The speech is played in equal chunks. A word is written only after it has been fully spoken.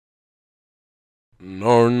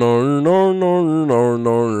No, no, no, no, no,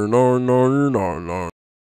 no, no, no, no, no.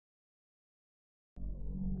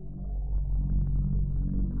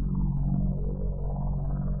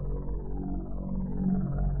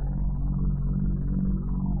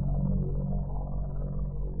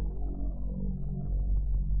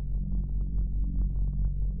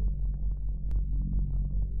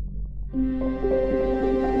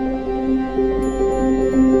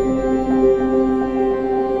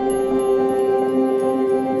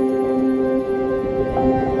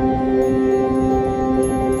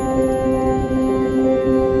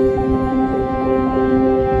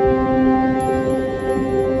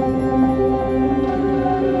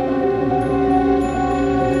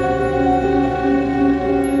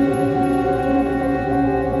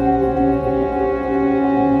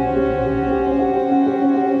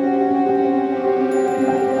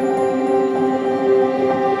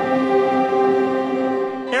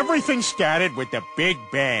 Everything started with the Big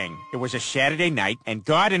Bang. It was a Saturday night, and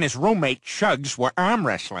God and his roommate, Chugs, were arm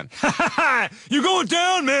wrestling. You going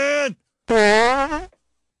down, man?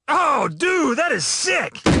 Oh, dude, that is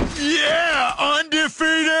sick! Yeah,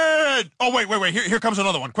 undefeated! Oh, wait. Here comes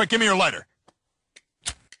another one. Quick, give me your lighter.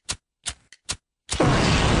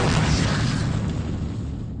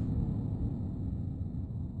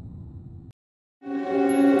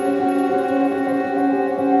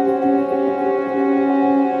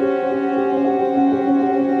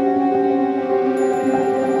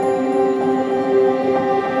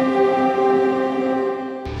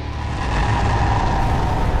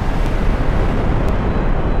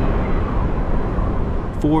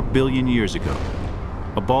 4 billion years ago,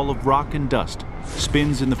 a ball of rock and dust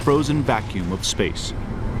spins in the frozen vacuum of space.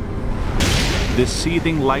 This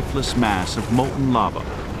seething, lifeless mass of molten lava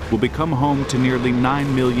will become home to nearly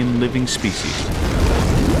 9 million living species.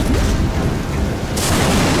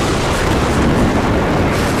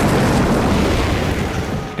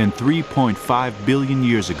 And 3.5 billion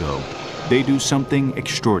years ago, they do something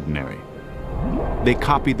extraordinary. They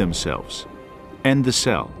copy themselves and the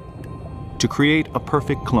cell to create a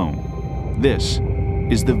perfect clone. This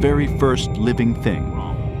is the very first living thing.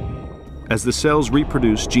 As the cells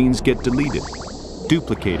reproduce, genes get deleted,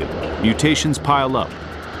 duplicated, mutations pile up,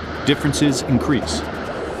 differences increase.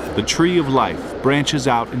 The tree of life branches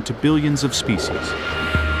out into billions of species,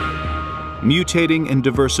 mutating and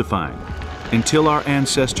diversifying until our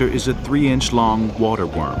ancestor is a 3-inch long water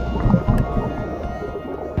worm.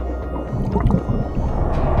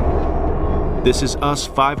 This is us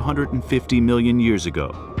 550 million years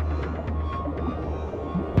ago.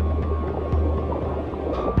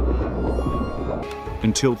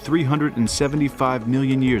 Until 375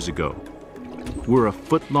 million years ago, we're a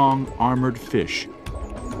foot-long armored fish.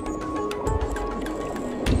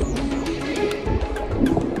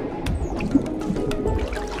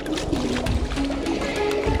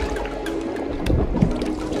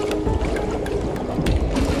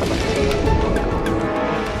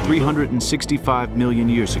 $365 million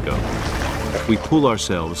years ago, we pull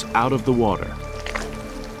ourselves out of the water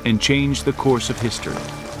and change the course of history.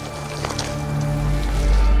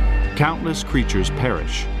 Countless creatures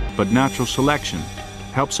perish, but natural selection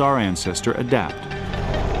helps our ancestor adapt.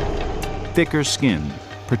 Thicker skin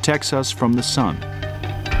protects us from the sun,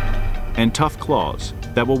 and tough claws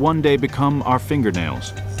that will one day become our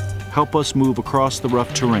fingernails help us move across the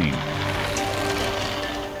rough terrain.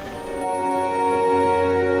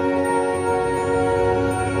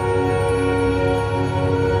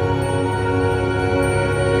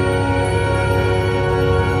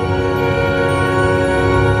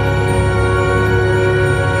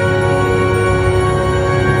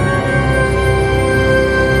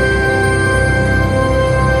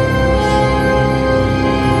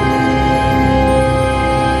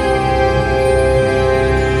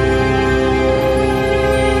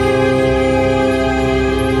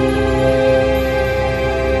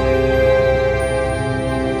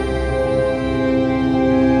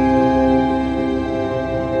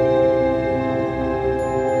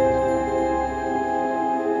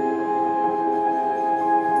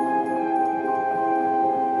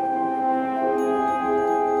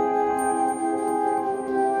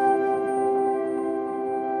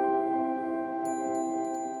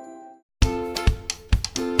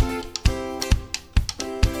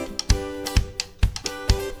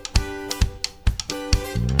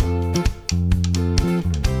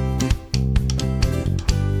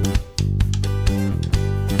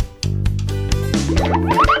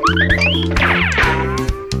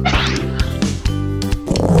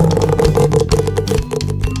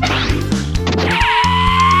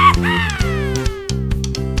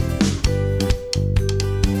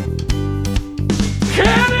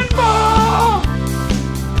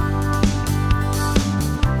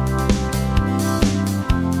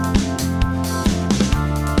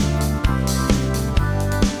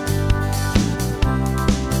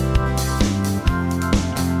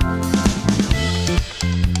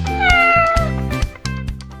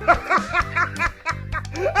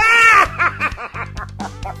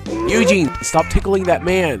 Eugene, stop tickling that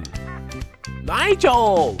man.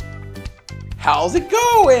 Nigel! How's it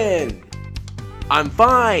going? I'm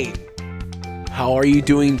fine. How are you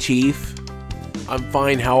doing, Chief? I'm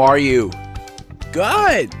fine, how are you?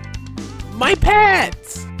 Good! My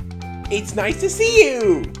pets! It's nice to see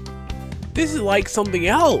you. This is like something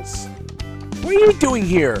else. What are you doing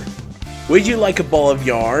here? Would you like a ball of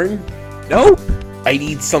yarn? Nope. I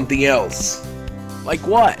need something else. Like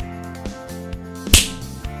what?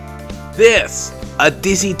 This! A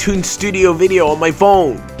Disney Toon Studio video on my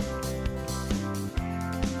phone.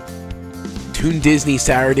 Toon Disney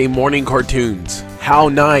Saturday morning cartoons. How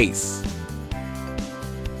nice.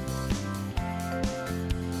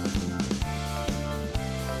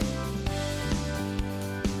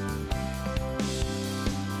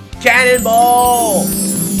 Cannonball!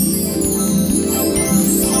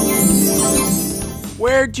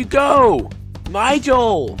 Where'd you go?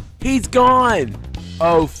 Nigel! He's gone!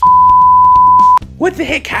 Oh, What the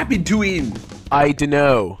heck happened to him? I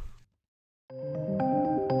dunno.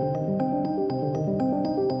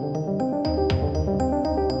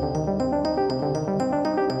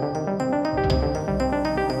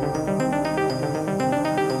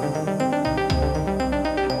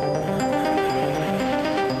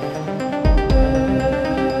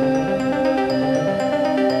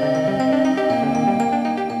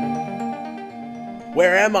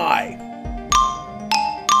 Where am I?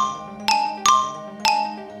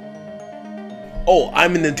 Oh,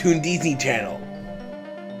 I'm in the Toon Disney channel.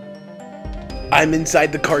 I'm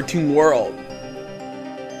inside the cartoon world.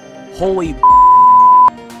 Holy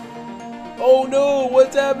Oh no,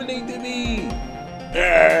 what's happening to me?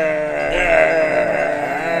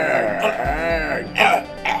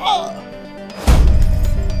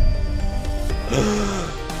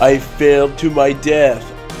 I failed to my death.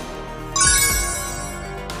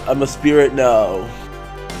 I'm a spirit now.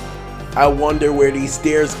 I wonder where these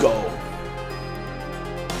stairs go.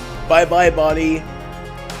 Bye bye, buddy.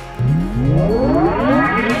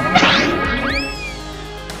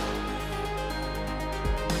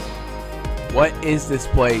 What is this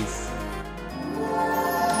place?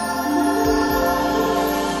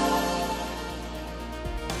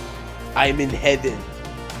 I'm in heaven.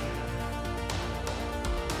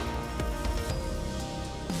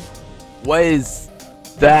 What is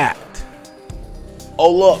that?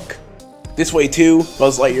 Oh look! This way too,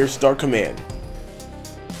 Buzz Lightyear's Star Command.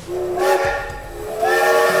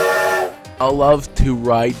 I love to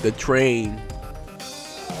ride the train.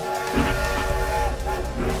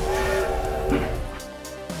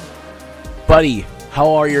 Buddy,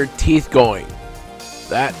 how are your teeth going?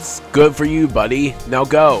 That's good for you, buddy. Now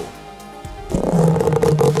go.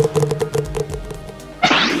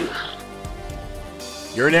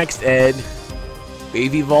 You're next, Ed.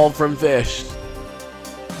 They've evolved from fish.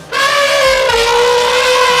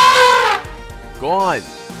 Go on.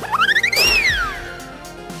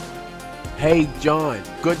 Hey, John.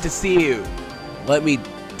 Good to see you. Let me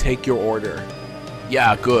take your order.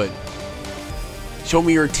 Yeah, good. Show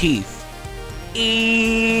me your teeth.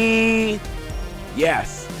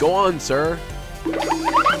 Yes. Go on, sir.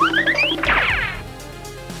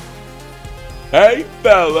 Hey,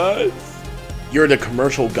 fellas. You're the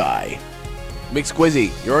commercial guy. McSquizzy,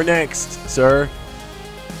 you're next, sir.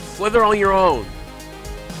 Slither on your own.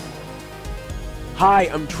 Hi,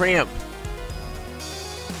 I'm Tramp.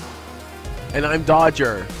 And I'm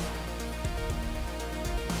Dodger.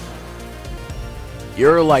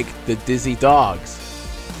 You're like the Disney dogs.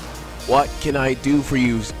 What can I do for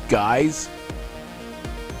you guys?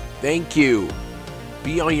 Thank you.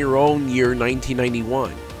 Be on your own year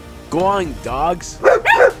 1991. Go on, dogs.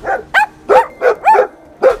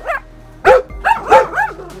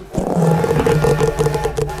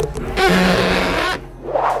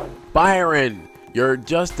 Byron, you're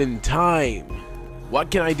just in time.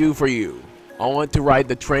 What can I do for you? I want to ride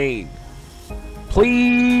the train.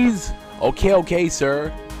 Please? Okay,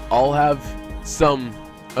 sir. I'll have some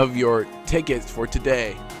of your tickets for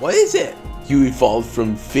today. What is it? You evolved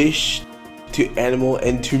from fish to animal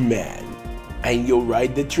and to man. And you'll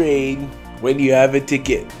ride the train when you have a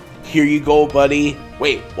ticket. Here you go, buddy.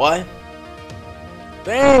 Wait, what?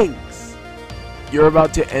 Thanks! You're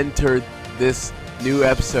about to enter this new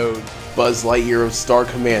episode. Buzz Lightyear of Star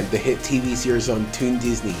Command, the hit TV series on Toon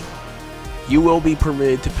Disney. You will be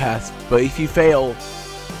permitted to pass, but if you fail,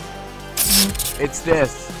 it's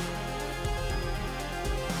this.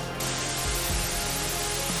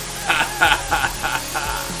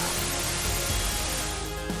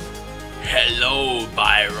 Hello,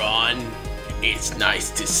 Byron. It's nice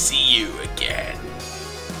to see you again.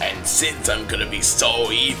 And since I'm gonna be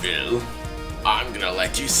so evil, I'm gonna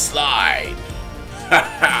let you slide.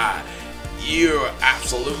 Haha, you're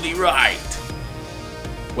absolutely right.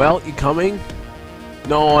 Well, you coming?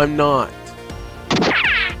 No, I'm not.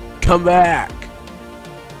 Come back.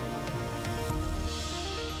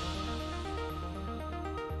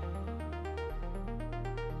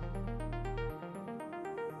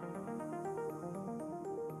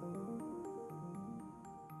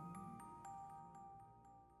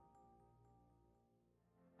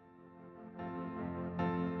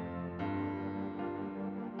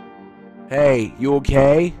 Hey, you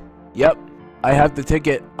okay? Yep, I have the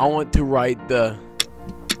ticket. I want to ride the...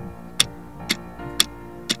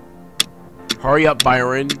 Hurry up,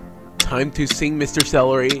 Byron. Time to sing Mr.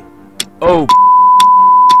 Celery. Oh,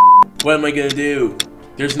 What am I gonna do?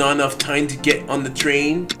 There's not enough time to get on the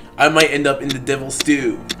train. I might end up in the devil's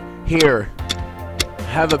stew. here.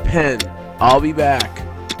 Have a pen. I'll be back.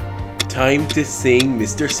 Time to sing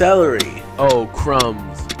Mr. Celery. Oh,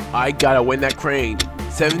 crumbs. I gotta win that crane.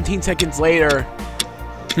 17 seconds later.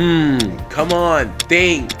 Come on,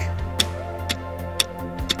 think.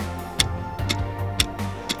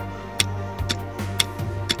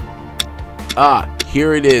 Ah,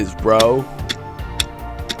 here it is, bro.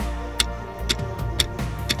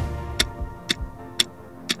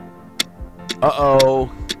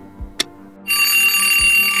 Uh-oh.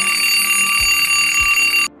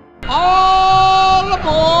 All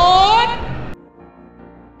aboard!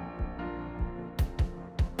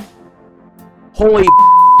 Holy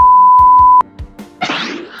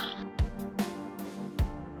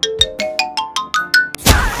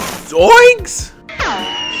Zoinks!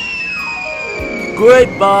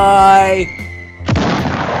 goodbye.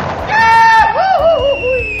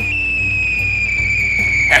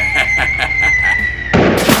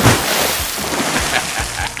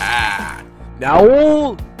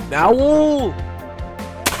 Now, now,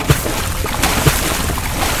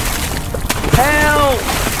 help,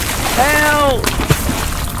 help.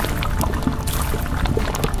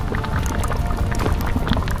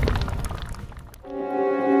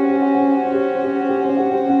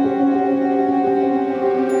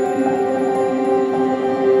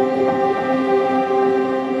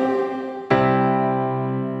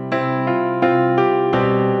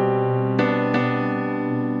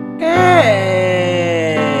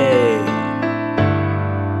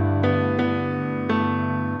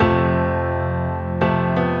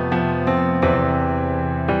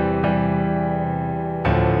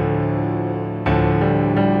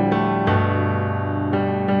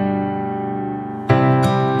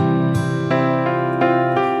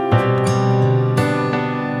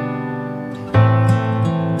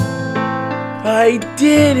 I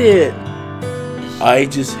did it! I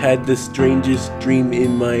just had the strangest dream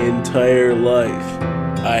in my entire life.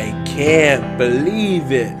 I can't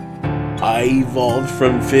believe it. I evolved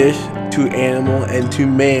from fish to animal and to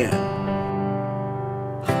man.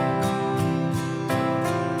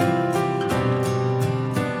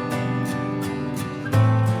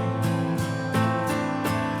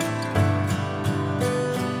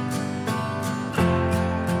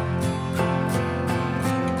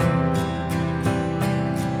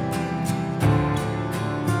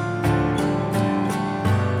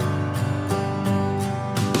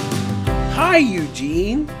 Hi,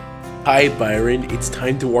 Eugene. Hi, Byron. It's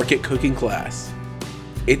time to work at cooking class.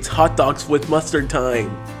 It's hot dogs with mustard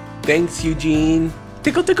time. Thanks, Eugene.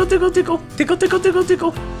 Tickle, tickle, tickle, tickle. Tickle, tickle, tickle,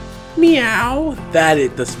 tickle. Meow. That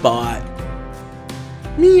is the spot.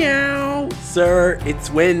 Meow. Sir, it's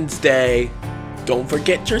Wednesday. Don't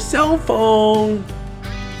forget your cell phone.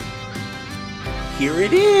 Here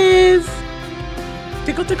it is.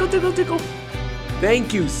 Tickle, tickle, tickle, tickle.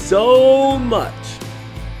 Thank you so much.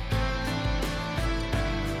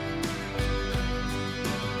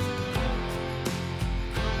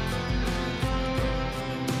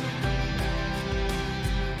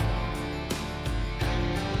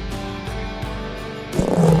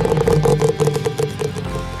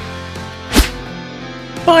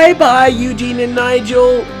 Bye-bye, Eugene and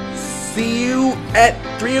Nigel. See you at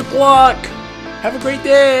 3 o'clock. Have a great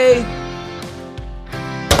day.